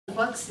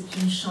crois que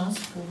c'est une chance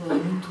pour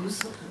nous tous.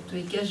 En tous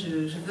les cas, je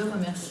veux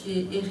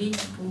remercier Eric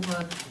pour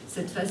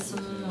cette façon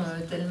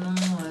tellement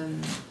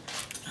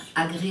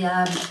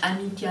agréable,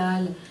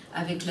 amicale,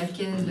 avec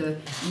laquelle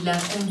il a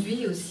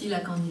conduit aussi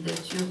la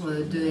candidature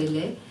de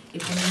LA. Et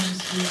pour moi,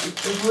 je suis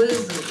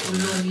heureuse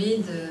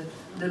aujourd'hui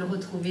de le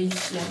retrouver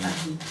ici à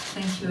Paris.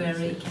 Thank you,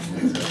 Eric,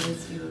 and it's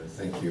always yours.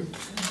 Thank you.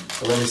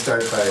 Well, let me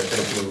start by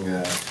thanking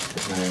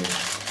my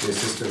dear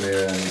sister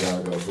Mayor Anne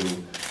Hidalgo,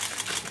 who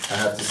I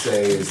have to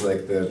say is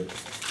like the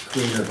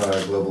queen of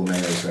our global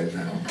mayors right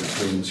now,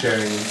 between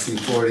chairing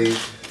C40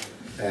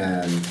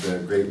 and the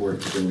great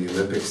work to bring the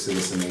Olympics to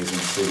this amazing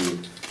city.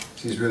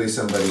 She's really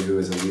somebody who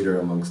is a leader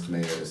amongst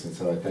mayors, and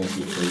so I thank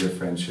you for your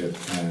friendship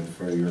and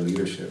for your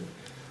leadership.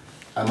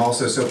 I'm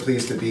also so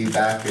pleased to be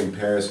back in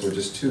Paris, where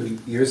just 2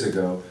 years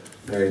ago,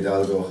 Mayor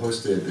Hidalgo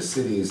hosted the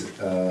cities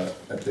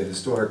at the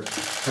historic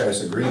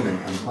Paris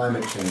Agreement on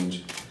climate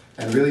change,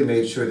 and really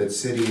made sure that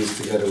cities,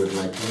 together with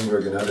Mike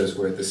Bloomberg and others,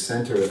 were at the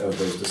center of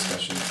those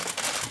discussions.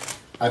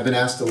 I've been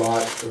asked a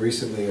lot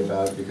recently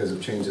about, because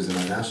of changes in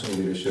our national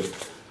leadership,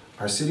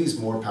 are cities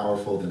more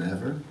powerful than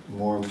ever,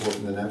 more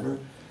important than ever?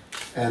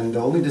 And the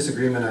only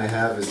disagreement I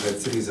have is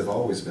that cities have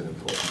always been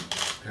important.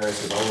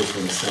 Paris has always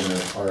been the center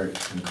of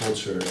art and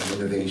culture and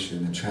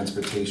innovation and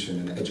transportation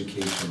and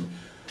education.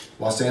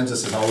 Los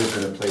Angeles has always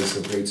been a place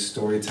of great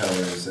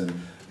storytellers and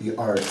the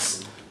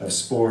arts, of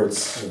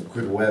sports, of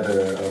good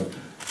weather, of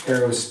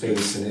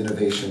aerospace and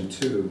innovation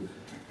too.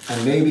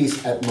 And maybe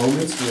at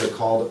moments we are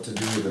called to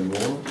do even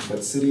more,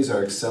 but cities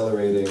are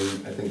accelerating,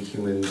 I think,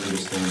 human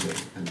understanding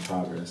and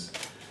progress.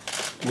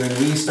 When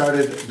we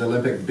started the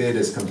Olympic bid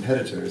as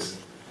competitors,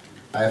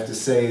 I have to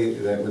say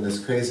that when this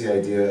crazy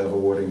idea of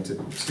awarding to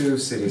 2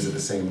 cities at the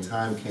same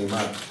time came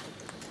up,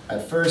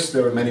 at first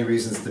there were many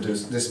reasons to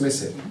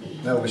dismiss it.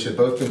 No, we should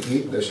both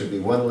compete, there should be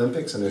 1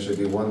 Olympics and there should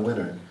be 1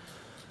 winner.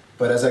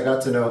 But as I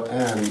got to know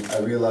Anne, I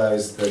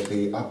realized that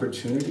the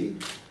opportunity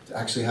to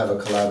actually have a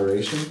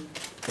collaboration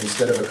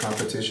instead of a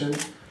competition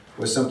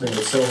was something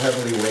that so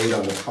heavily weighed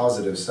on the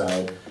positive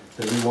side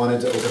that we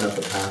wanted to open up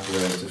a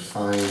pathway to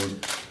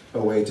find a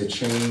way to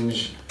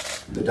change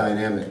the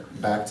dynamic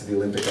back to the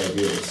Olympic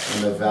ideals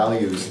and the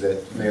values that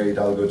Mayor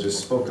Hidalgo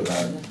just spoke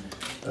about.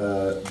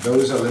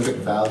 Those Olympic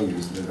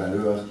values, the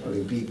valeurs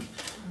olympiques,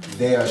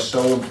 they are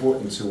so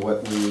important to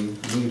what we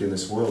need in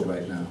this world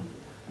right now.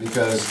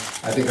 Because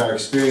I think our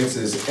experience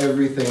is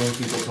everything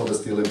people told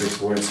us the Olympics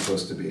weren't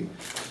supposed to be.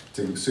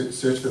 To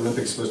search for the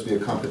Olympics is supposed to be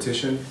a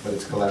competition, but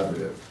it's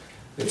collaborative.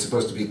 It's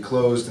supposed to be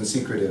closed and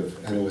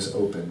secretive, and it was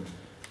open.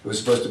 It was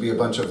supposed to be a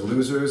bunch of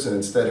losers, and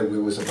instead it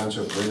was a bunch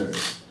of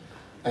winners.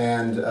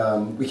 And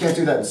we can't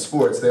do that in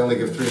sports. They only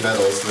give 3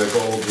 medals, the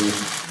gold,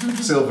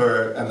 the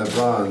silver, and the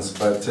bronze.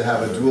 But to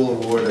have a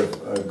dual award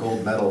of a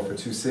gold medal for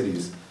 2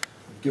 cities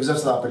gives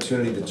us the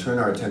opportunity to turn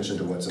our attention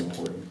to what's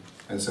important.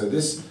 And so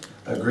this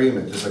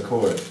agreement, this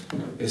accord,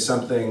 is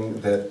something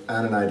that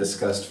Anne and I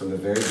discussed from the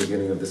very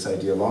beginning of this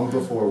idea, long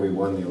before we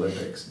won the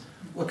Olympics.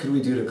 What could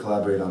we do to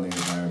collaborate on the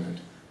environment?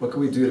 What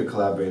could we do to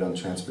collaborate on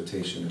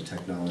transportation and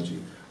technology?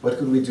 What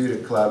could we do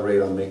to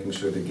collaborate on making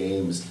sure the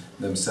games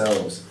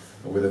themselves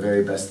were the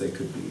very best they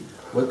could be?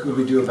 What could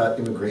we do about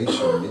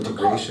immigration and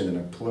integration in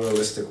a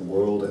pluralistic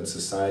world and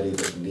society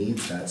that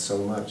needs that so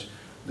much,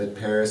 that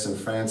Paris and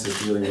France is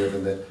dealing with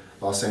and that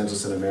Los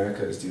Angeles and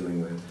America is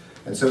dealing with?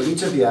 And so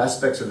each of the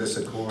aspects of this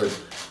accord,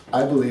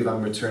 I believe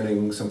I'm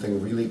returning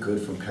something really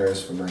good from Paris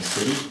for my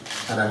city,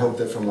 and I hope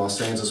that from Los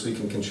Angeles we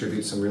can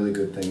contribute some really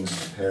good things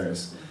to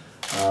Paris.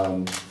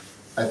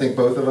 I think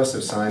both of us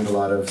have signed a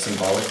lot of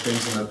symbolic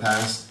things in the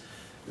past.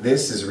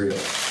 This is real.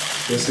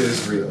 This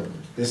is real.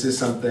 This is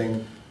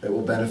something that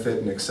will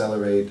benefit and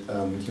accelerate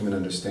human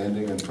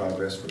understanding and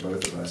progress for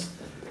both of us.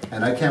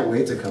 And I can't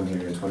wait to come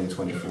here in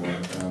 2024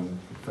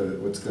 for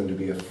what's going to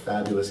be a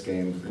fabulous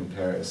game in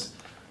Paris.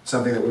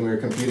 Something that when we were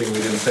competing we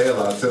didn't say a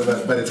lot,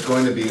 but it's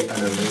going to be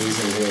an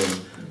amazing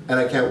game. And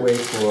I can't wait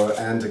for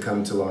Anne to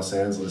come to Los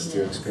Angeles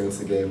to experience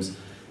the games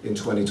in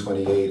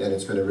 2028. And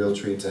it's been a real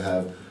treat to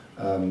have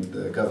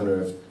the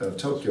governor of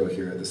Tokyo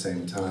here at the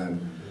same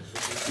time.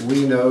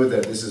 We know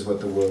that this is what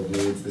the world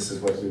needs, this is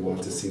what we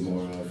want to see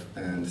more of,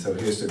 and so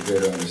here's to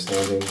greater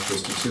understanding,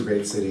 here's to 2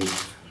 great cities.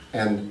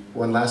 And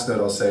one last note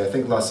I'll say, I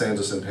think Los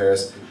Angeles and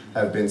Paris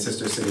have been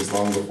sister cities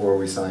long before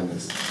we signed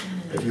this.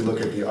 If you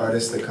look at the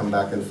artists that come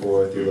back and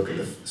forth, you look at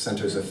the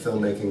centers of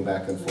filmmaking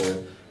back and forth,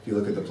 if you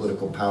look at the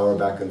political power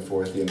back and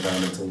forth, the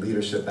environmental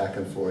leadership back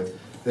and forth,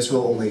 this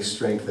will only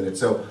strengthen it.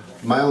 So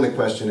my only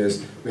question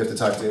is, we have to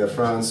talk to Air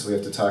France, we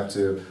have to talk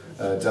to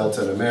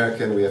Delta and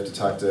American, we have to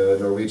talk to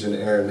Norwegian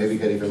Air, and maybe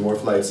get even more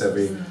flights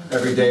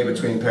every day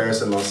between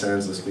Paris and Los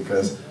Angeles,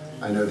 because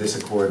I know this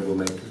accord will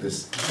make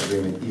this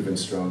agreement even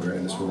stronger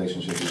and this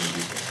relationship even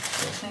deeper.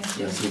 So, thank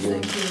you.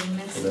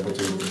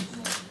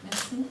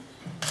 Merci.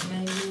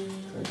 Maybe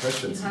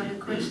questions? you have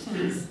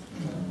questions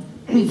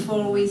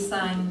before we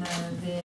sign